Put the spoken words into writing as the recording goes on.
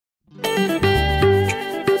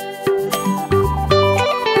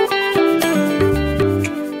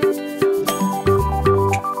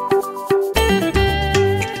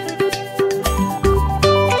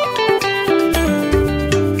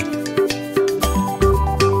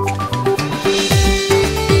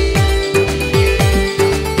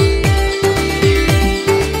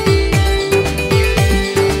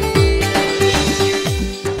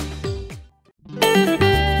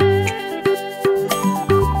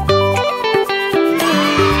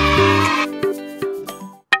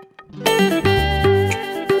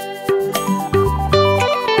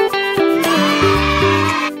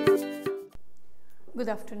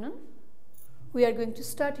We are going to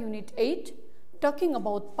start Unit 8, talking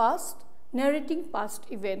about past, narrating past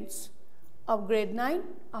events of Grade 9,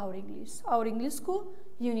 our English. Our English को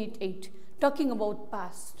Unit 8, talking about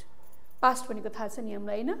past. Past भनेको थाहा छ नि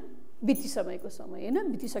हामीलाई हैन? बितिसकेको समय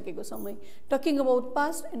हैन? बितिसकेको समय. Talking about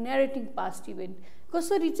past and narrating past event.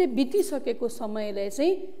 कसरी चाहिँ बितिसकेको समयलाई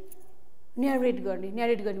चाहिँ narrate गर्ने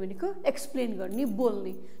भनेको explain गर्ने,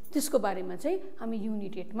 बोल्ने. त्यसको बारेमा चाहिँ हामी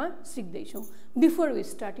Unit 8 मा सिक्दै छौं. Before we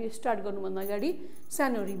start, यो स्टार्ट गर्नुभन्दा अगाडि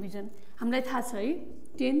सानो रिभिजन. हामीलाई थाहा छ है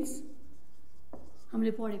टेन्स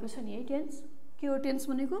हामीले पढेको छ नि है टेन्स. के हो टेन्स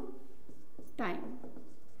भनेको? टाइम.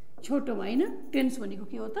 छोटोमा हैन? टेन्स भनेको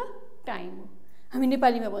के हो त? टाइम हो. हामी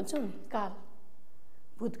नेपालीमा भन्छौं नि काल.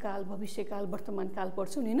 भूतकाल, भविष्यकाल, वर्तमानकाल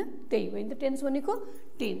पढ्छौं नि हैन? त्यही हो नि त टेन्स भनेको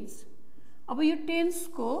टेन्स. अब यो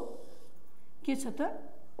टेन्सको के छ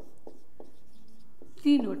त?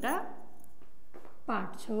 तीनवटा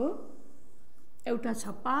पार्ट छ. एउटा छ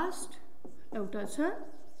पास्ट, एउटा छ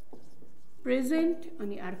प्रेजेन्ट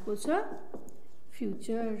अनि अर्को छ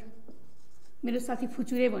फ्युचर. मेरो साथी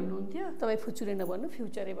फुचुरे भन्नुहुन्थ्यो, तपाई फुचुरे नभन्नु,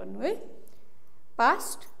 फ्युचरै भन्नु है.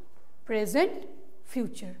 Past, present,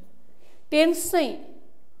 future. टेन्स चाहिँ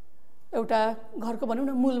एउटा घरको भनौं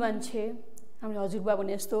न मूल मान्छे. हामीले हजुरबा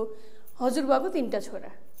भने जस्तो हजुरबाको तीनटा छोरा.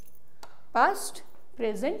 Past,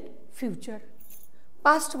 present, future.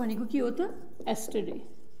 पास्ट भनेको के हो त? एस्टरडे.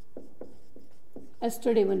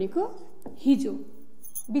 एस्टरडे भनेको हिजो,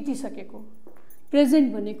 बितिसकेको. प्रेजेन्ट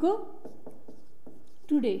भनेको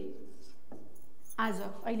टुडे, आज,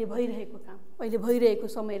 अहिले भइरहेको काम, अहिले भइरहेको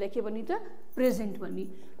समयलाई के भनि त? प्रेजेन्ट भनि.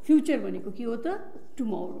 फ्युचर भनेको के हो त?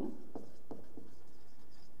 टुमोरो.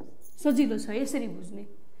 सजिलो छ यसरी बुझ्ने.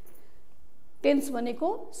 टेन्स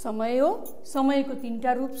भनेको समय हो. समयको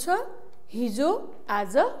तीनटा रूप छ, हिजो,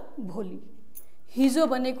 आज, भोलि. हिजो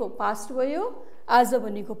भनेको पास्ट भयो, आज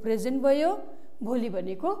भनेको प्रेजेन्ट भयो, भोलि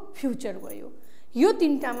भनेको फ्युचर भयो. यो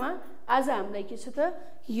तीनटामा आज हामीलाई के छ त?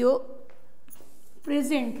 यो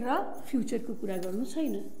प्रेजेन्ट र फ्युचरको कुरा गर्नु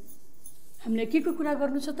छैन. हामीलाई के को कुरा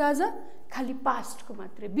गर्नु छ त आज? खाली पास्टको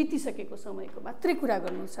मात्रै, बितिसकेको समयको मात्रै कुरा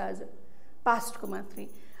गर्नु छ आज. पास्टको मात्रै.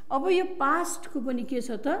 अब यो पास्टको पनि के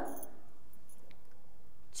छ त?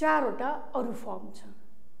 चारवटा अरु फर्म छ.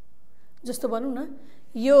 जस्तो भनौं न,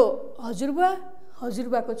 यो हजुरबा,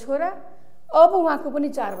 हजुरबाको छोरा, अब उहाँको पनि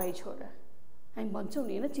चार भाइ छोरा. हामी भन्छौं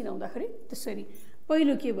नि हैन चिनाउँदाखेरि त्यसरी.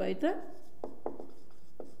 पहिलो के भयो त?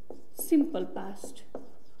 Simple past.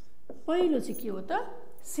 पहिलो चाहिँ के हो त?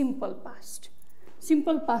 Simple past.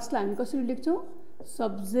 सिम्पल पास्टलाई हामी कसरी लेख्छौं?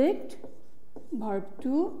 Subject, verb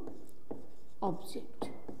to, object.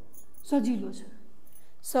 सजिलो छ.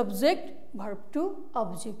 Subject, verb to,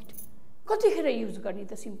 object. कतिखेर युज गर्ने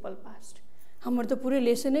त सिम्पल पास्ट? हाम्रो त पुरै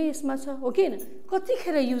लेसनै यसमा छ हो कि हैन?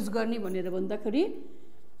 कतिखेर युज गर्ने भनेर भन्दाखेरि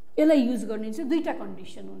यसलाई युज गर्ने चाहिँ दुईटा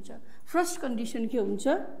कन्डिसन हुन्छ. फर्स्ट कन्डिसन के हुन्छ?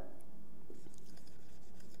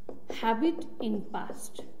 Habit in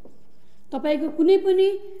past. तपाईको कुनै पनि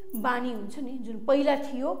बानी हुन्छ नि जुन पहिला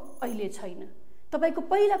थियो अहिले छैन. तपाईको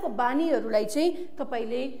पहिलाको बानीहरुलाई चाहिँ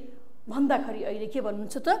तपाईले भन्दाखेरि अहिले के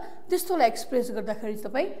भन्नुहुन्छ त? त्यस्तोलाई एक्सप्रेस गर्दाखेरि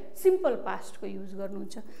तपाई सिम्पल पास्टको युज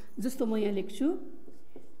गर्नुहुन्छ. जस्तो म यहाँ लेख्छु,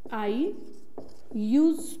 I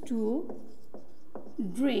used to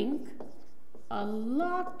drink a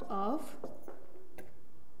lot of,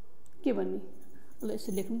 के भन्ने? ल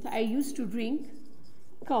यसो लेख्नु त. I used to drink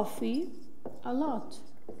coffee a lot.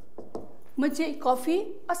 म चाहिँ कफी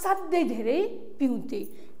असाध्यै धेरै पिउँथे.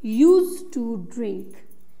 Used to drink.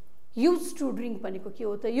 Used to drink भनेको के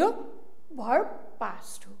हो त? यो भर्ब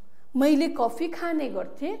पास्ट हो. मैले कफी खाने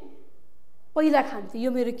गर्थे, पहिला खान्थे.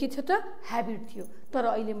 यो मेरो के थियो त? ह्याबिट थियो. तर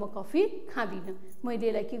अहिले म कफी खादिन. मैले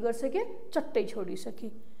यसलाई के गर्सके? चट्टै छोडिसके.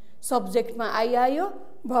 सब्जेक्टमा आई आयो,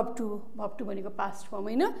 भर्ब टु भनेको पास्ट फर्म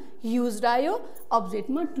हैन? युज्ड आयो,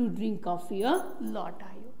 अब्जेक्टमा to drink coffee a lot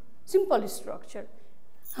आयो. Simple structure.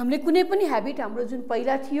 हामीले कुनै पनि ह्याबिट हाम्रो जुन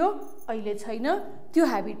पहिला थियो अहिले छैन, त्यो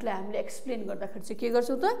ह्याबिटलाई हामीले एक्सप्लेन गर्दाखेरि चाहिँ के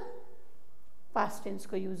गर्छौं त? पास्ट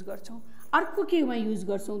टेन्सको युज गर्छौं. अर्को केमा युज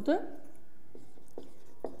गर्छौं त?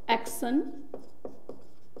 Action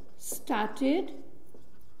started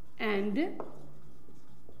and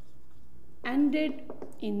ended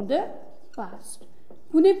in the past.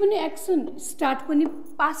 कुनै पनि एक्सन स्टार्ट पनि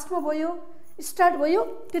पास्टमा भयो, स्टार्ट भयो,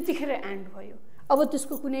 त्यतिखेर एन्ड भयो. अब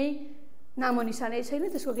त्यसको कुनै नामोनिशानै छैन,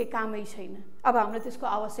 त्यसको केही कामै छैन. अब हामीलाई त्यसको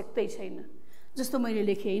आवश्यकतै छैन. जस्तो मैले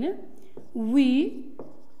लेखे हैन, we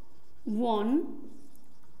won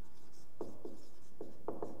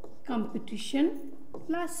competition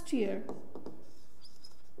last year.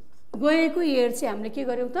 गएको इयर चाहिँ हामीले के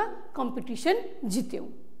गर्यौं त? कम्पिटिसन जित्यौं.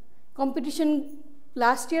 कम्पिटिसन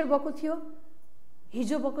लास्ट इयर भएको थियो,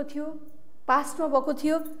 हिजो भएको थियो, पास्टमा भएको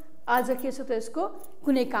थियो, आज के छ त यसको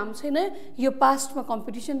कुनै काम छैन यो पास्टमा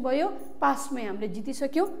कम्पिटिसन भयो पास्टमै हामीले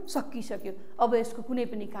जितिसक्यौं सकिसक्यो अब यसको कुनै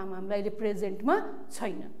पनि काम हामीलाई अहिले प्रेजेन्टमा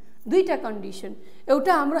छैन दुईटा कन्डिसन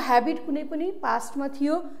एउटा हाम्रो ह्याबिट कुनै पनि पास्टमा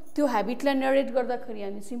थियो त्यो ह्याबिटलाई नरेट गर्दाखेरि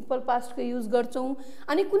हामी सिम्पल पास्टको युज गर्छौं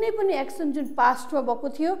अनि कुनै पनि एक्सन जुन पास्टमा भएको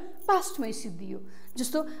थियो पास्टमै सिद्धियो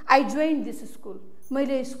जस्तो आई जोइन दिस स्कुल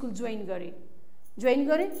मैले स्कुल जोइन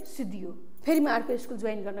गरे सिद्धियो फेरि म अर्को स्कुल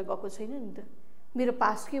जोइन गर्न गएको छैन नि त मेरो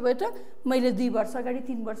पास्ट के भयो त मैले 2 वर्ष अगाडि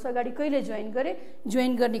 3 वर्ष अगाडि कहिले जोइन गरे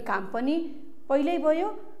जोइन गर्ने काम पनि पहिल्यै भयो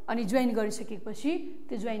अनि जोइन गरिसकेपछि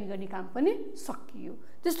त्यो जोइन गर्ने काम पनि सकियो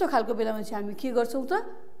त्यस्तो खालको बेलामा चाहिँ हामी के गर्छौं त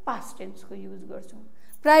पास्ट टेन्सको युज गर्छौं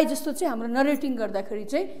प्राय जस्तो चाहिँ हाम्रो नरेटिङ गर्दाखेरि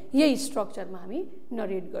चाहिँ यही स्ट्रक्चरमा हामी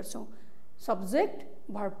नरेट गर्छौं सब्जेक्ट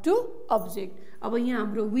भर्ब टु अब्जेक्ट अब यहाँ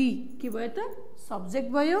हाम्रो वी के भयो त सब्जेक्ट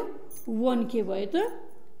भयो वन के भयो त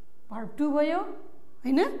भर्ब टु भयो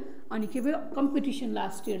हैन अनि के भयो कम्पिटिसन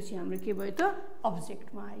लास्ट इयर चाहिँ हाम्रो के भयो त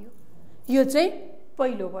अब्जेक्टमा आयो यो चाहिँ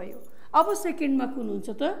पहिलो भयो अब सेकेन्डमा कुन हुन्छ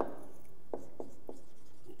त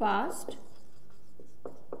पास्ट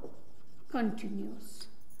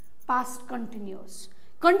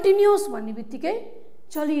कन्टिन्युअस भन्ने बित्तिकै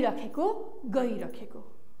चलिराखेको गइराखेको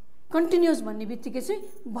कन्टिन्युअस भन्ने बित्तिकै चाहिँ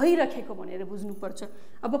भइराखेको भनेर बुझ्नुपर्छ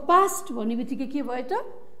अब पास्ट भन्ने बित्तिकै के भयो त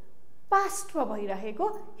पास्टमा भइराखेको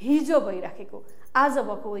हिजो भइराखेको आज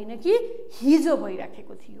भएको होइन कि हिजो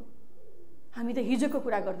भइराखेको थियो हामी त हिजोको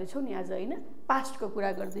कुरा गर्दैछौं नि आज हैन पास्टको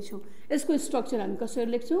कुरा गर्दैछौं यसको स्ट्रक्चर हामी कसरी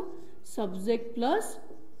लेख्छौं subject plus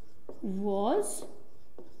was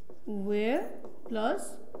where plus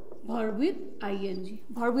verb with ING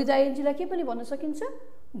verb with ING लाई के पनि भन्न सकिन्छ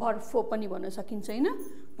भर्ब फोर पनि भन्न सकिन्छ हैन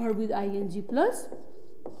verb with ING plus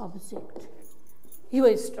object यो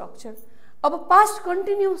स्ट्रक्चर अब पास्ट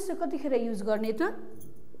कन्टिन्युअस चाहिँ कतिखेर युज गर्ने त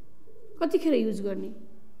कतिखेर युज गर्ने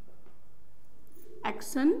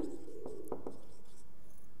action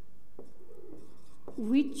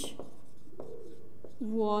which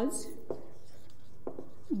was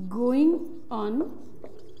going on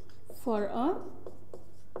for a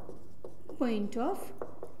point of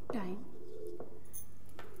time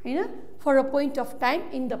हैन for a point of time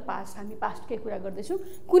in the past हामी पास्ट के कुरा गर्दैछौं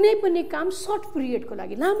कुनै पनि काम सर्ट पिरियडको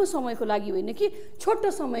लागि लामो समयको लागि होइन कि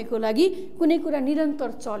छोटो समयको लागि कुनै कुरा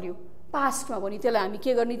निरन्तर चल्यो पास्टमा भने त्यसलाई हामी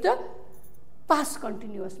के गर्ने त पास्ट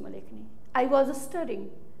कन्टिन्युअसमा लेख्ने आई वाज स्टडीing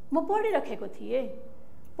म पढिरहेको थिएँ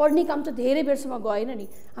पढ्ने काम त धेरै बेरसम्म गएन नि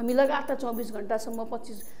हामी लगातार 24 घण्टासम्म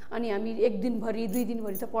 25 अनि हामी एक दिनभरि 2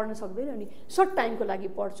 दिनभरि त पढ्न सक्दैन नि सर्ट टाइमको लागि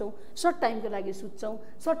पढ्छौं सर्ट टाइमको लागि सुत्छौं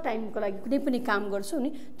सर्ट टाइमको लागि कुनै पनि काम गर्छौं नि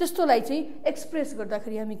त्यस्तोलाई चाहिँ एक्सप्रेस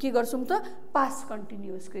गर्दाखेरि हामी के गर्छौं त पास्ट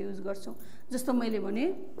कन्टिन्युअसको युज गर्छौं जस्तो मैले भने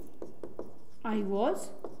I was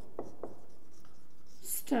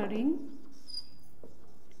स्टडीing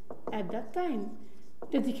at that time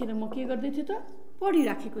त्यतिखेर म के गर्दै थिए त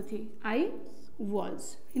पढिराखेको थिए आई वाज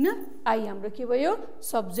हैन आई हाम्रो के भयो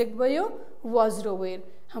सब्जेक्ट भयो वाज र वेयर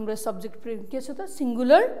हाम्रो सब्जेक्ट के छ त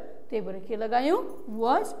सिंगुलर त्यही भएर के लगायौं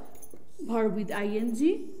वाज भर्ब विथ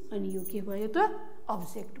आईएनजी अनि यो के भयो त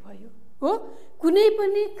अब्जेक्ट भयो हो कुनै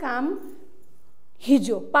पनि काम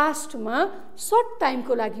हिजो पास्टमा सर्ट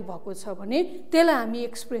टाइमको लागि भएको छ भने त्यसलाई हामी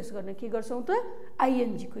एक्सप्रेस गर्न के गर्छौं त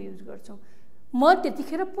आईएनजी को युज गर्छौं म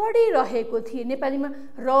त्यतिखेर पढिरहेको थिए नेपालीमा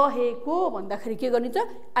रहेको भन्दाखेरि के गर्ने त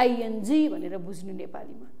आईएनजी भनेर बुझ्नु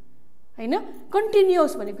नेपालीमा हैन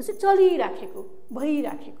कन्टिन्युअस भनेको चाहिँ चलिराखेको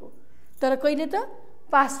भइराखेको तर कहिले त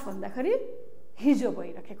पास्ट भन्दाखेरि हिजो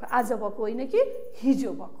भइराखेको आज भएको होइन कि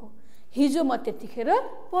हिजो भएको हिजो म त्यतिखेर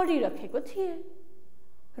पढिरहेको थिए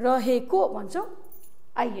रहेको भन्छौं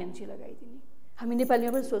आईएनजी लगाइदिने हामी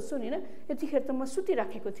नेपालीमा पनि सोच्छौं नि हैन त्यतिखेर त म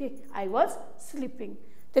सुतिराखेको थिए आई वाज स्लिपिङ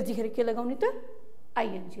त्यतिखेर के लगाउने त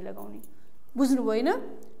आईएनजी लगाउने बुझ्नु भएन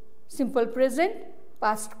simple present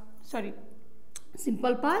past sorry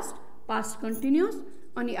simple past past continuous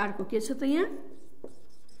अनि अर्को के छ त यहाँ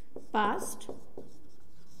पास्ट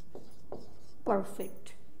पर्फेक्ट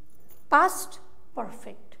पास्ट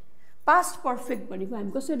पर्फेक्ट भनेको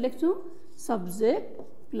हामी कसरी लेख्छौं subject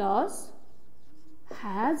plus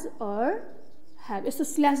has or have यस्तो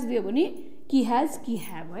स्ल्याश दियो भने कि हैज कि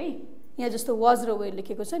हैव है यहाँ जस्तो वाज र वेयर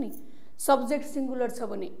लेखेको छ नि सब्जेक्ट सिंगुलर छ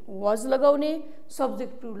भने वाज लगाउने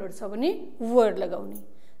सब्जेक्ट प्लुरल छ भने वर लगाउने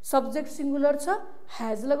सब्जेक्ट सिंगुलर छ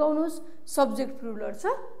हैज लगाउनुस् सब्जेक्ट प्लुरल छ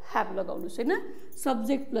हैव लगाउनुस् हैन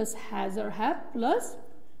subject plus has or have plus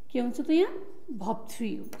के हुन्छ त यहाँ भर्ब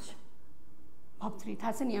 3 हुन्छ भर्ब 3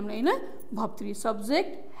 थाहा छ नि हामीलाई हैन verb 3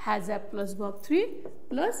 subject has have plus verb 3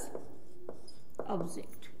 plus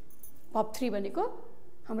object verb 3 भनेको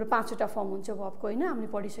हाम्रो 5 वटा फर्म हुन्छ भर्बको हैन हामीले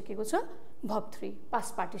पढिसकेको छ भर्ब 3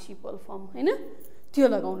 पास्ट पार्टिसिपल फर्म हैन त्यो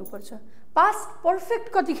लगाउनु पर्छ पास्ट पर्फेक्ट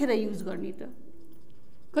कतिखेर युज गर्ने त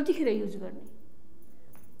कतिखेर युज गर्ने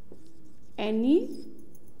any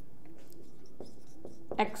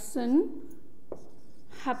action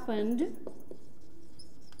happened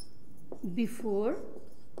before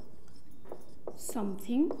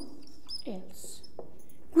something else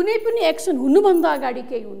कुनै पनि एक्सन हुनुभन्दा अगाडि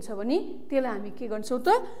केही हुन्छ भने त्यसलाई हामी के गर्छौं त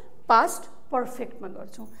पास्ट पर्फेक्टमा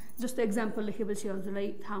गर्छौं जस्तो एक्जाम्पल लेखेपछि हजुरलाई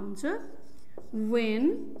थाहा हुन्छ when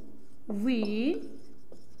we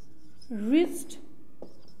reached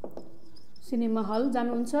cinema hall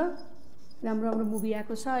जानुहुन्छ राम्रो राम्रो मुभी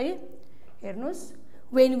आएको छ है हेर्नुस्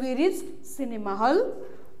when we reached cinema hall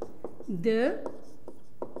the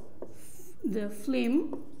film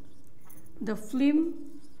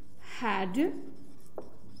had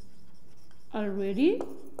already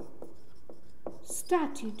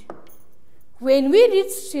started when we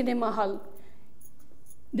reached cinema hall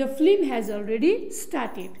the film has already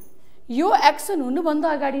started यो एक्सन हुनुभन्दा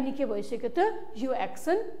अगाडि नै के भइसक्यो त यो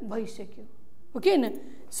एक्सन भइसक्यो हो कि हैन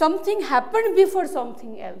something happened before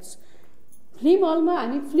something else film हलमा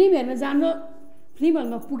हामी फिल्म हेर्न जानु फिल्म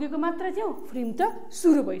हलमा पुगेको मात्र थियौं फिल्म त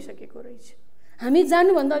सुरु भइसकेको रहेछ हामी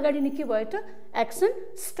जानुभन्दा अगाडि नै के भयो त एक्सन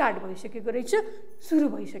स्टार्ट भइसकेको रहेछ सुरु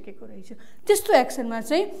भइसकेको रहेछ त्यस्तो एक्सनमा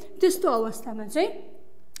चाहिँ त्यस्तो अवस्थामा चाहिँ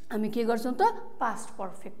हामी के गर्छौं त पास्ट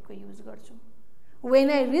पर्फेक्टको युज गर्छौं when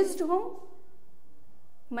I reached home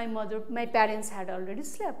my parents had already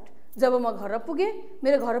slept जब म घर पुगे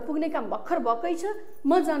मेरो घर पुग्ने काम भर्खर भकै छ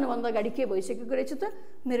म जानुभन्दा अगाडि के भइसकेको रहेछ त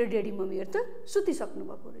मेरो ड्याडी मम्मीहरु त सुतिसक्नु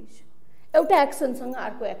भएको रहेछ एउटा एक्सनसँग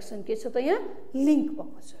अर्को एक्सन के छ त यहाँ लिंक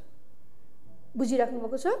भएको छ बुझिराख्नु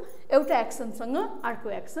भएको छ एउटा एक्सनसँग अर्को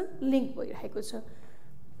एक्सन लिंक भइरहेको छ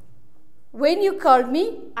when you called me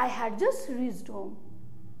I had just reached home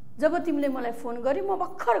जब तिमीले मलाई फोन गर्यौ म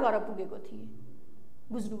भर्खर घर पुगेको थिए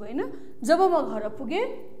बुझ्नु भएन जब म घर पुगे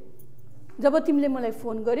जब तिमीले मलाई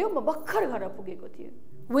फोन गर्यौ म भर्खर घर पुगेको थिए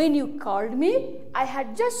when you called me I had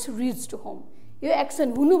just reached home यो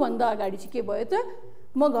एक्सन हुनु भन्दा अगाडि चाहिँ के भयो त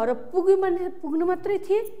म घर पुग्नु मात्रै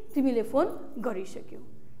थिए तिमीले फोन गरिसक्यौ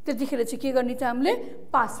त्यतिखेर चाहिँ के गर्ने त हामीले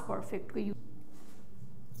पास्ट पर्फेक्टको युज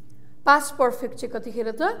पास्ट पर्फेक्ट चाहिँ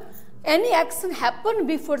कतिखेर त any action happen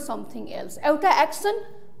before something else एउटा एक्सन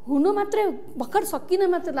हुनु मात्रै भर्खर सकिन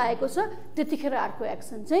मात्र लागेको छ त्यतिखेर अर्को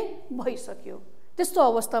एक्सन चाहिँ भइसक्यो त्यस्तो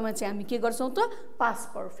अवस्थामा चाहिँ हामी के गर्छौं त पास्ट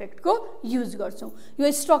पर्फेक्टको युज गर्छौं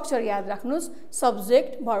यो स्ट्रक्चर याद राख्नुस्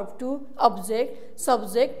subject verb to object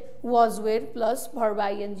subject was were plus verb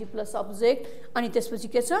ing plus object अनि त्यसपछि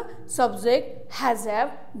के छ subject has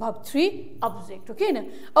have verb 3 object okay हैन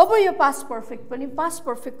अब यो पास्ट पर्फेक्ट पनि पास्ट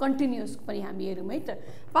पर्फेक्ट कन्टिन्युअस पनि हामी हेरौँ है त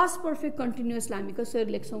पास्ट पर्फेक्ट कन्टिन्युअसलाई हामी कसरी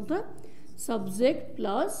लेख्छौं त subject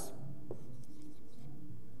plus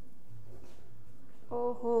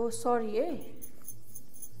oh sorry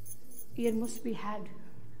here must be had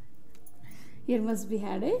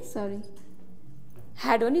sorry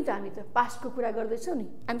had हो नि त हामी त पास्टको कुरा गर्दैछौं नि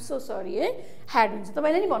I am so sorry had हुन्छ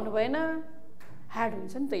तपाईले नि भन्नु भएन had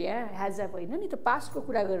हुन्छ नि त यहाँ has have होइन नि त पास्टको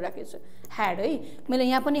कुरा गरिराखेको छु had है मैले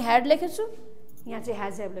यहाँ पनि had लेखेको छु यहाँ चाहिँ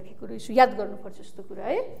has have लेखेको रहेछु याद गर्नुपर्छ यस्तो कुरा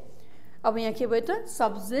है अब यहाँ के भयो त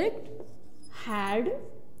subject had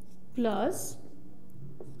plus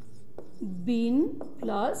been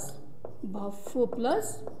plus verb 4 plus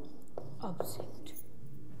object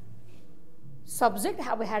subject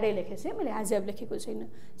अब had लेखेछ मैले has have लेखेको छैन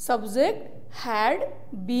subject had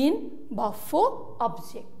been verb 4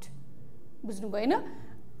 object बुझ्नु भएन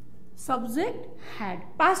सब्जेक्ट had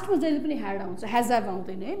पास्टमा जहिले पनि had आउँछ has have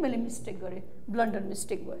आउँदैन है मैले मिस्टेक गरे ब्लन्डर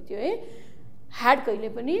मिस्टेक भयो त्यो है had कहिले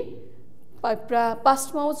पनि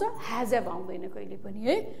पास्टमा आउँछ has have आउँदैन कहिले पनि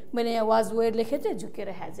है मैले यहाँ was were लेखे थिए झुकेर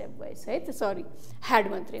has have भएछ है त सरी had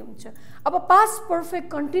मात्रै हुन्छ अब पास्ट पर्फेक्ट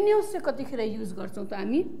कन्टिन्युअस चाहिँ कतिखेर युज गर्छौं त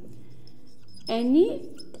हामी any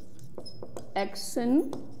action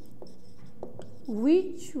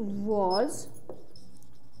which was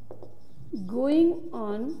going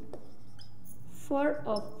on for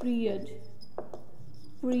a period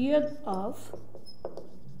of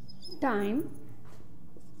time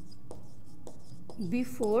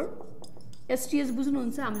before STS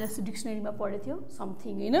बुझ्नुहुन्छ हामीले अस्ति डिक्सनरीमा पढेको थियो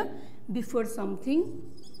समथिङ हैन before something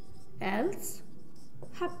else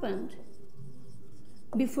happened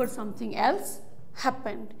before something else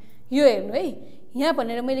happened यो हेर्नु है यहाँ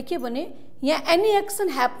भनेर मैले के भने यहाँ any action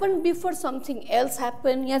happen before something else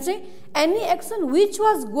happen यहाँ चाहिँ any action which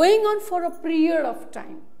was going on for a period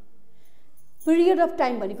of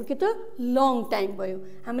time भनेको के त लङ टाइम भयो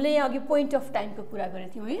हामीले यहाँ अघि पोइन्ट अफ टाइमको कुरा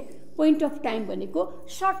गरेको थियौं है पोइन्ट अफ टाइम भनेको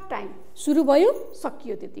सर्ट टाइम सुरु भयो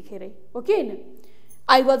सकियो त्यतिखेरै ओके हैन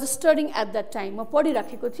I was studying at that time. म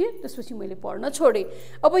पढिराखेको थिएँ, त्यसपछि मैले पढ्न छोडेँ।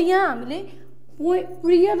 अब यहाँ हामीले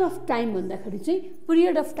पिरियड अफ टाइम भन्दाखेरि चाहिँ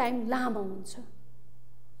पिरियड अफ टाइम लामो हुन्छ।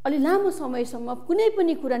 अलि लामो समयसम्म कुनै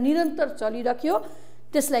पनि कुरा निरन्तर चलिरह्यो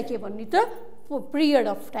त्यसलाई के भन्ने त पिरियड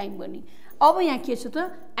अफ टाइम भन्ने। अब यहाँ के छ त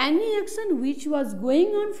any action which was going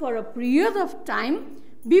on for a period of time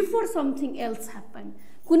before something else happen.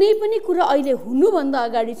 कुनै पनि कुरा अहिले हुनुभन्दा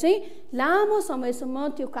अगाडि चाहिँ लामो समयसम्म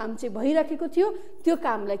त्यो काम चाहिँ भइराखेको थियो, त्यो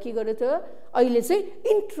कामलाई के गर्यो त अहिले चाहिँ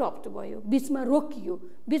इन्टरप्ट भयो, बिचमा रोकियो।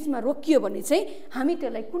 बिचमा रोकियो भने चाहिँ हामी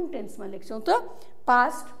त्यसलाई कुन टेन्समा लेख्छौँ त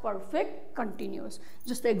पास्ट पर्फेक्ट कन्टिन्युअस।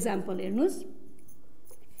 जस्तो एक्जाम्पल हेर्नुहोस्,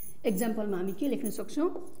 एक्जाम्पलमा हामी के लेख्न सक्छौँ,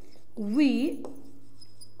 we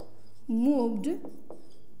moved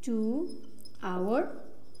to our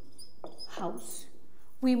house.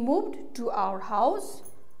 We moved to our house.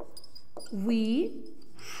 We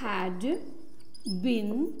had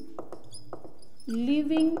been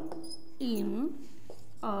living in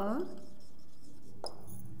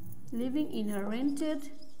a rented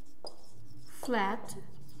flat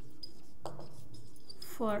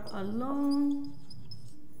for a long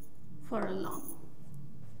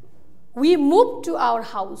We moved to our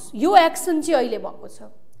house. यो एक्सन चाहिँ अहिले भएको छ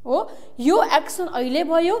हो, यो एक्सन अहिले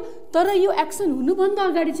भयो, तर यो एक्सन हुनुभन्दा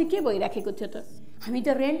अगाडि चाहिँ के भइराखेको थियो त हामी त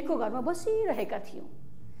रेन्टको घरमा बसिरहेका थियौँ।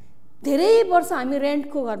 धेरै वर्ष हामी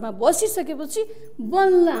रेन्टको घरमा बसिसकेपछि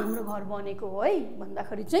बल्ल हाम्रो घर बनेको हो है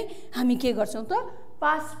भन्दाखेरि चाहिँ हामी के गर्छौँ त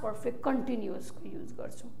पास्ट पर्फेक्ट कन्टिन्युअसको युज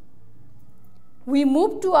गर्छौँ। We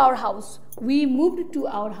moved to our house. We moved to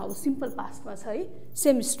our house. Simple पास्टमा छ है,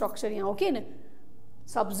 सेम स्ट्रक्चर यहाँ हो के न,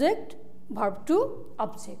 सब्जेक्ट भर्ब टु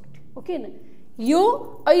अब्जेक्ट हो के न। यो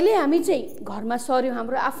अहिले हामी चाहिँ घरमा सर्यौँ,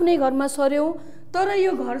 हाम्रो आफ्नै घरमा सर्यौँ, तर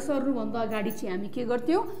यो घर सर्नुभन्दा अगाडि चाहिँ हामी के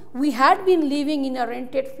गर्थ्यौँ, we had been living in a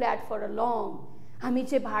rented flat for a long. हामी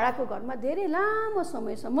चाहिँ भाडाको घरमा धेरै लामो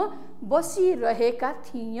समयसम्म बसिरहेका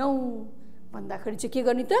थियौँ भन्दाखेरि चाहिँ के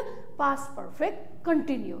गर्ने त पास्ट पर्फेक्ट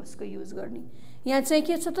कन्टिन्युअसको युज गर्ने। यहाँ चाहिँ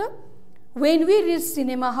के छ त When we reached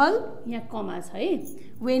cinema hall, यहाँ कमा छ है,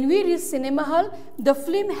 when we reached cinema hall, the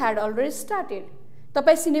film had already started.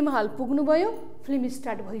 तपाईँ सिनेमा हल पुग्नुभयो, फिल्म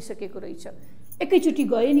स्टार्ट भइसकेको रहेछ। एकैचोटि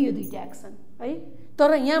गयो नि यो दुईटा एक्सन है,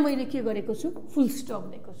 तर यहाँ मैले के गरेको छु फुल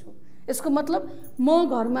स्टप दिएको छु। यसको मतलब म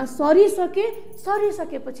घरमा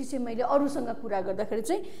सरिसकेपछि चाहिँ मैले अरूसँग कुरा गर्दाखेरि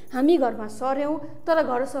चाहिँ हामी घरमा सर्यौँ, तर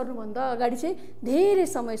घर सर्नुभन्दा अगाडि चाहिँ धेरै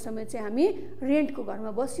समय चाहिँ हामी रेन्टको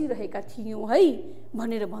घरमा बसिरहेका थियौँ है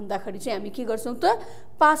भनेर भन्दाखेरि चाहिँ हामी के गर्छौँ त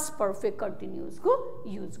पास्ट पर्फेक्ट कन्टिन्युअसको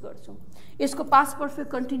युज गर्छौँ। यसको पास्ट पर्फेक्ट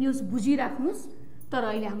कन्टिन्युअस बुझिराख्नुहोस्, तर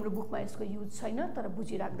अहिले हाम्रो बुकमा यसको युज छैन, तर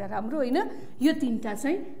बुझिराख्दा राम्रो होइन। यो तीनटा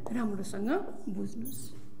चाहिँ राम्रोसँग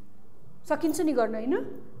बुझ्नुहोस्। सकिन्छ नि गर्न होइन।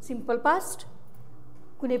 सिम्पल पास्ट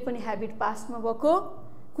कुनै पनि ह्याबिट पास्टमा भएको,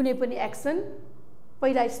 कुनै पनि एक्सन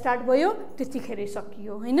पहिला स्टार्ट भयो त्यतिखेरै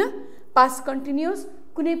सकियो होइन। पास्ट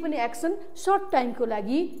कन्टिन्युअस कुनै पनि एक्सन सर्ट टाइमको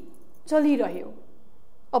लागि चलिरह्यो,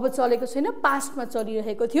 अब चलेको छैन, पास्टमा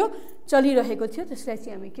चलिरहेको थियो, त्यसलाई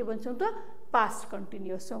चाहिँ हामी के भन्छौँ त पास्ट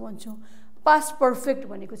कन्टिन्युअस भन्छौँ। पास्ट पर्फेक्ट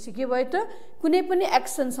भनेको चाहिँ के भयो त कुनै पनि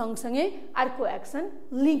एक्सन सँगसँगै अर्को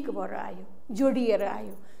एक्सन लिङ्क भएर आयो, जोडिएर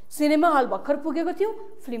आयो। सिनेमा हल भर्खर पुगेको थियौँ,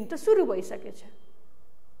 फिल्म त सुरु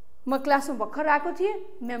भइसकेछ। म क्लासमा भर्खर आएको थिएँ,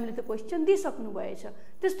 म्यामले त क्वेसन दिइसक्नु भएछ।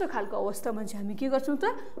 त्यस्तो खालको अवस्थामा चाहिँ हामी के गर्छौँ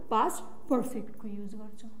त पास्ट पर्फेक्टको युज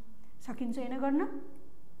गर्छौँ। सकिन्छ होइन गर्न?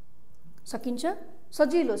 सकिन्छ,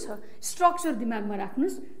 सजिलो छ। स्ट्रक्चर दिमागमा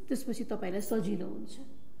राख्नुहोस्, त्यसपछि तपाईँलाई सजिलो हुन्छ।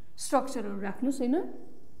 स्ट्रक्चरहरू राख्नुहोस् होइन,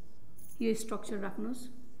 यो स्ट्रक्चर राख्नुहोस्।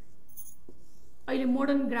 अहिले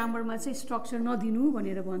मोडर्न ग्रामरमा चाहिँ स्ट्रक्चर नदिनु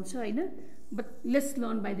भनेर भन्छ होइन, but let's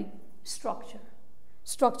learn by the structure.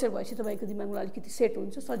 Structure भएपछि तपाईँको दिमागमा अलिकति सेट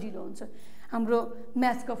हुन्छ, सजिलो हुन्छ। हाम्रो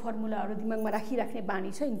म्याथका फर्मुलाहरू दिमागमा राखिराख्ने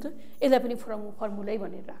बानी छ नि त, यसलाई पनि फर्मुलै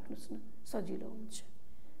भनेर राख्नुहोस् न, सजिलो हुन्छ।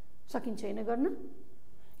 सकिन्छ होइन गर्न?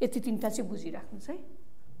 यति तिनवटा चाहिँ बुझिराख्नुहोस् है।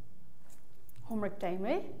 होमवर्क टाइम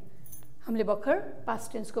है, हामीले भर्खर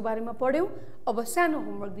पास्ट टेन्सको बारेमा पढ्यौँ। अब सानो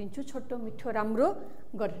होमवर्क दिन्छु, छोटो मिठो राम्रो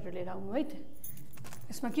गरेर लिएर आउनु है त।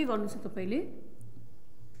 यसमा के गर्नु छ तपाईँले,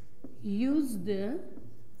 use the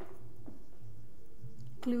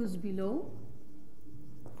clues below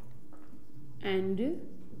and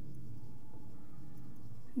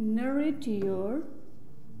narrate your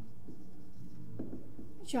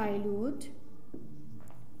childhood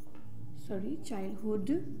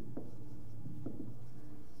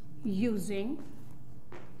using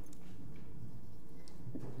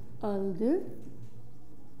all the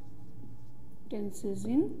tenses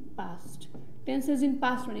in past. Tenses in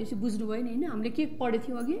past भनेपछि बुझ्नुभयो नि हैन, हामीले के पढेको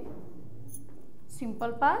थियौं अघि?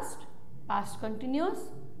 Simple past, past continuous,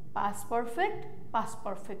 past perfect, past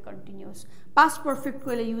perfect continuous past perfect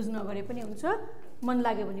कहिले युज नगरे पनि हुन्छ मन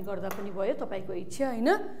लाग्यो भने गर्दा पनि भयो तपाईको इच्छा हैन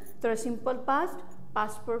तर simple past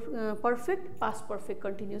past perfect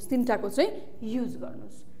continuous तीनटाको चाहिँ युज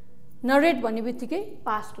गर्नुस् नरेट भन्ने बित्तिकै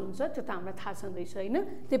पास्ट हुन्छ त्यो त हामीलाई थाहा छँदैछ हैन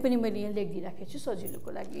त्यो पनि मैले यहाँ लेखिदिराखेको छु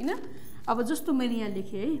सजिलोको लागि हैन अब जस्तो मैले यहाँ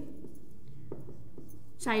लेखे है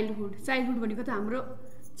चाइल्डहुड भनेको त हाम्रो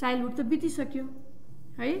चाइल्डहुड त बितिसक्यो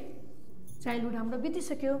है चाइल्डहुड हाम्रो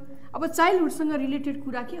बितिसक्यो अब चाइल्डहुडसँग रिलेटेड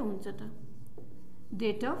कुरा के हुन्छ त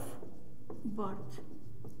डेट अफ बर्थ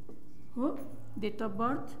हो date of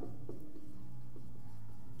birth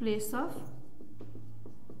place of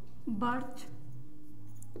birth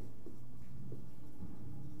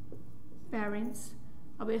parents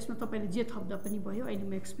अब यसमा तपाईले जे थप्दा पनि भयो अहिले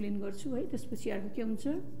म एक्सप्लेन गर्छु है त्यसपछि अर्को के हुन्छ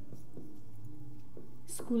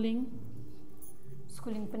स्कुलिङ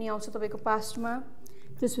पनि आउँछ तपाईको पास्टमा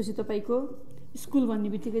त्यसपछि तपाईको स्कुल भन्ने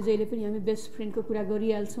बित्तिकै जहिले पनि हामी बेस्ट फ्रेन्डको कुरा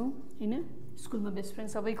गरिहाल्छौं हैन स्कुलमा बेस्ट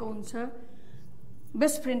फ्रेन्ड सबैको हुन्छ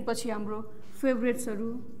बेस्ट फ्रेन्ड पछि हाम्रो फेभरेट्सहरु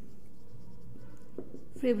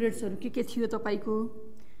के थियो तपाईको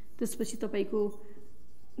त्यसपछि तपाईको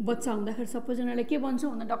बच्चा हुँदाखेरि सबैजनाले के भन्छ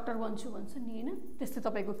भन्दा डाक्टर बन्छु भन्छ नि हैन त्यस्तै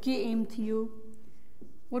तपाईको के एम थियो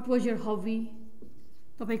व्हाट वाज योर हबी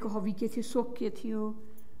तपाईको हबी के थियो सोक के थियो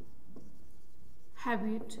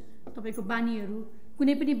ह्याबिट तपाईको बानीहरु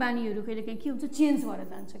कुनै पनि बानीहरु कहिलेकाहीँ के हुन्छ चेन्ज भएर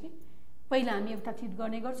जान्छ के पहिला हामी एउटा चिज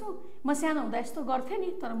गर्ने गर्छौं म सानो हुँदा यस्तो गर्थे नि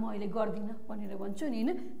तर म अहिले गर्दिन भनेर भन्छु नि हैन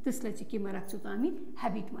त्यसलाई चाहिँ केमा राख्छौं त हामी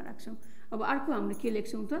ह्याबिटमा राख्छौं अब अर्को हामीले के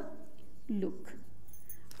लेख्छौं त लुक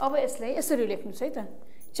अब यसलाई यसरी लेख्नुस् है त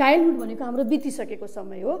चाइल्डहुड भनेको हाम्रो बितिसकेको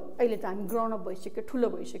समय हो अहिले त हामी ग्राउन्ड अप भइसक्यो ठुलो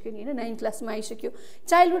भइसक्यो नि हैन 9 क्लासमा आइसक्यो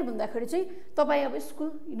चाइल्डहुड भन्दाखेरि चाहिँ तपाई अब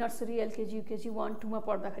स्कुल नर्सरी एलकेजी युकेजी 1 2 मा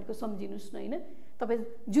पढ्दाखेरिको सम्झिनुस् न हैन तपाई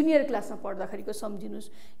जुनियर क्लासमा पढ्दाखेरिको सम्झिनुस्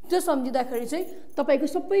त्यो सम्झिँदाखेरि चाहिँ तपाईको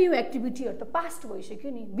सबै यो एक्टिभिटीहरु त पास्ट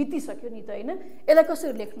भइसक्यो नि बितिसक्यो नि त हैन यसलाई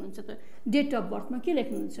कसरी लेख्नुहुन्छ त डेट अफ बर्थमा के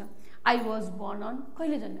लेख्नुहुन्छ आई वाज बोर्न अन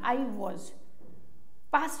कहिले जन्म आई वाज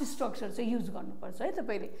पास्ट स्ट्रक्चर चाहिँ युज गर्नुपर्छ है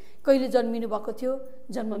तपाईले कहिले जन्मिनु भएको थियो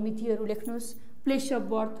जन्म मितिहरु लेख्नुस् प्लेस अफ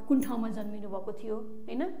बर्थ कुन ठाउँमा जन्मिनु भएको थियो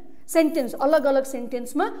हैन सेन्टेन्स अलग अलग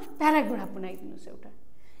सेन्टेन्समा प्याराग्राफ बनाइदिनुस् एउटा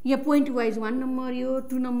यहाँ पोइन्ट वाइज 1 नम्बर यो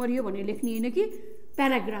 2 नम्बर यो भनेर लेख्ने हैन कि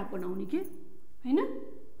प्याराग्राफ बनाउने के हैन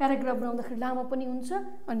प्याराग्राफ बनाउँदाखेरि लामो पनि हुन्छ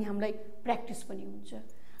अनि हामीलाई प्र्याक्टिस पनि हुन्छ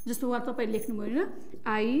जस्तो वा तपाईले लेख्नु भयो हैन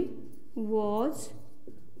I was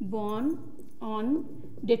born on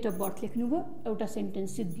date of birth लेख्नुभयो एउटा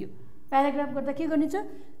सेन्टेन्स सिद्धियो प्याराग्राफ गर्दा के गर्ने छ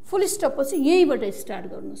फुल स्टप पछि यहीबाट स्टार्ट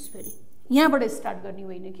गर्नुस् फेरि यहाँबाट स्टार्ट गर्ने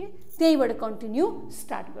होइन कि त्यहीबाट कन्टिन्यू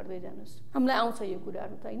स्टार्ट गर्दै जानुस् हामीलाई आउँछ यो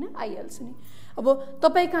कुराहरु त हैन आइहाल्छ नि अब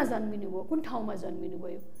तपाई कहाँ जन्मिनु भयो कुन ठाउँमा जन्मिनु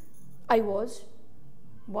भयो आई वाज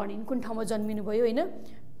बोर्न इन कुन ठाउँमा जन्मिनु भयो हैन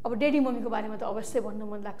अब डेडी मम्मीको बारेमा त अवश्य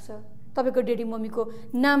भन्न मन लाग्छ तपाईको डेडी मम्मीको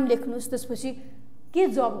नाम लेख्नुस् त्यसपछि के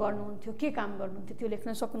जब गर्नुहुन्थ्यो के काम गर्नुहुन्थ्यो त्यो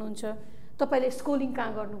लेख्न सक्नुहुन्छ तपाईले स्कुलिङ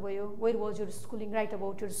कहाँ गर्नुभयो where was your schooling right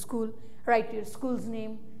about your school right your schools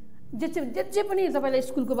name जे पनि तपाईलाई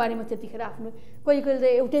स्कुलको बारेमा त्यतिखेर आफ्नो कहिले कहिले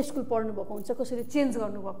एउटै स्कुल पढ्नु भएको हुन्छ कसैले चेन्ज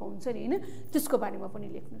गर्नु भएको हुन्छ नि हैन त्यसको बारेमा पनि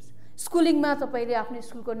लेख्नुस् स्कुलिङमा तपाईले आफ्नो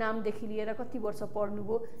स्कुलको नामदेखि लिएर कति वर्ष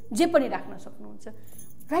पढ्नुभयो जे पनि राख्न सक्नुहुन्छ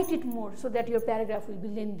right it more so that your paragraph will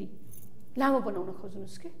be लेन्दी लामो बनाउन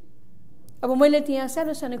खोज्नुस् के अब मैले त्यहाँ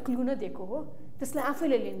सानो सानो क्लु नै दिएको हो त्यसलाई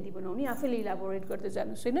आफैले लेन्दी बनाउने आफैले इलाबोरेट गर्दै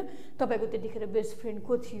जानुस् हैन तपाईको त्यतिखेर बेस्ट फ्रेन्ड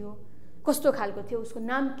को थियो कस्तो खालको थियो उसको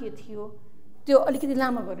नाम के थियो त्यो अलिकति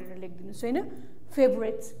लामो गरेर लेख्दिनुस् हैन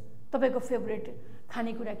फेभरेट्स तपाईको फेभरेट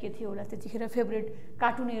खानेकुरा के थियो होला त्यतिखेर फेभरेट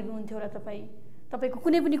कार्टुन हेर्नुहुन्थ्यो होला तपाईको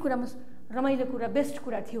कुनै पनि कुरामा रमाइलो कुरा बेस्ट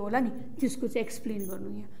कुरा थियो होला नि त्यसको चाहिँ एक्सप्लेन गर्नु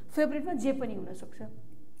यहाँ फेभरेटमा जे पनि हुन सक्छ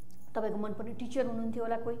तपाईको मनपर्ने टिचर हुनुहुन्थ्यो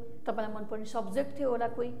होला कोही तपाईलाई मनपर्ने सब्जेक्ट थियो होला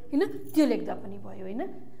कोही हैन त्यो लेख्दा पनि भयो हैन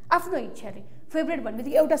आफ्नो इच्छाले फेभरेट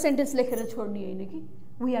भन्नेबित्तिकै एउटा सेन्टेन्स लेखेर छोड्ने हैन कि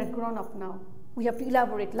we are grown up now we have to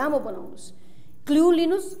elaborate लामो बनाउनुस् क्लु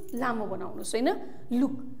लिनुस् लामो बनाउनुस् हैन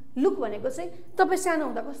लुक भनेको चाहिँ तपाई सानो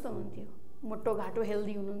हुँदा कस्तो हुनुहुन्थ्यो मोटो घाटो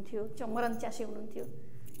हेल्दी हुनुहुन्थ्यो चमरन च्यासे हुनुहुन्थ्यो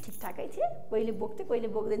ठिकठाकै थिए कहिले बोक्थे कहिले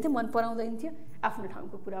बोक्दैन थियो मन पराउँदैन थियो आफ्नो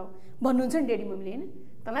ठाउँको कुरा हो भन्नुहुन्छ नि डेडी मम्मीले हैन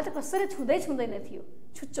तँलाई त कसरी छुँदैन थियो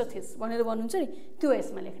छुच्चो थिएस भनेर भन्नुहुन्छ नि त्यो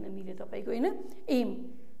यसमा लेख्न मिल्यो तपाईको हैन एम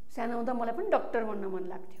सानो हुँदा मलाई पनि डाक्टर बन्न मन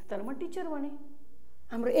लाग्थ्यो तर म टिचर बने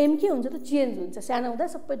हाम्रो एम के हुन्छ त चेन्ज हुन्छ सानो हुँदा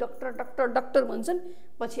सबै डाक्टर भन्छन्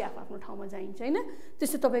पछि आफ्नो ठाउँमा जाइन्छ हैन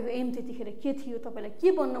त्यसै तपाईको एम त्यतिखेर के थियो तपाईलाई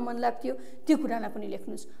के बन्न मन लाग्थ्यो त्यो कुरालाई पनि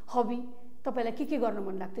लेख्नुस् हबी तपाईलाई के गर्न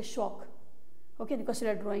मन लाग्थ्यो शौक ओके नि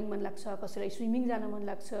कसैलाई ड्राइङ मन लाग्छ कसैलाई स्विमिङ जान मन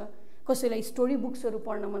लाग्छ कसैलाई स्टोरी बुक्सहरु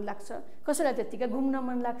पढ्न मन लाग्छ कसैलाई त्यतिकै घुम्न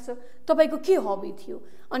मन लाग्छ तपाईको के हबी थियो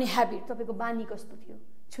अनि ह्याबिट तपाईको बानी कस्तो थियो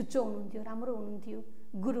छुच्चो हुनुहुन्थ्यो राम्रो हुनुहुन्थ्यो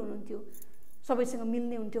गुड हुनुहुन्थ्यो सबैसँग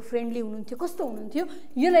मिल्ने हुन्थ्यो, फ्रेन्डली हुनुहुन्थ्यो, कस्तो हुनुहुन्थ्यो,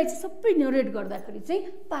 यसलाई चाहिँ सबै नरेट गर्दाखेरि चाहिँ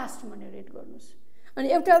पास्टमा नरेट गर्नुहोस्। अनि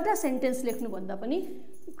एउटा एउटा सेन्टेन्स लेख्नुभन्दा पनि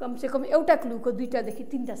कमसेकम एउटा क्लुको 2टादेखि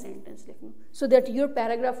 3टा सेन्टेन्स लेख्नु, so that your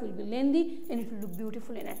paragraph will be लेन्दी and it will look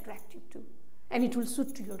beautiful and attractive to, and it will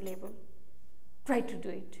suit to your level. Try to do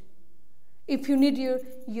it. If you need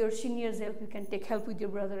your seniors' help, you can take help with your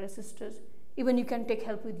brothers and sisters. Even you can take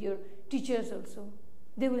help with your teachers also.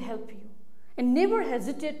 They will help you. And never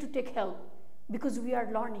hesitate to take help, because we are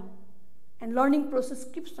learning. And learning process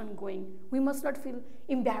keeps on going. We must not feel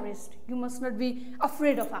embarrassed. You must not be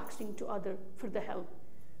afraid of asking to others for the help.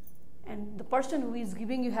 And the person who is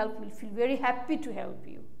giving you help will feel very happy to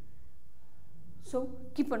help you. So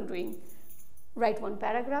keep on doing. Write one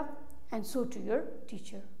paragraph and show to your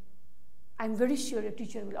teacher. I'm very sure your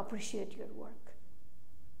teacher will appreciate your work.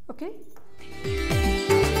 Okay?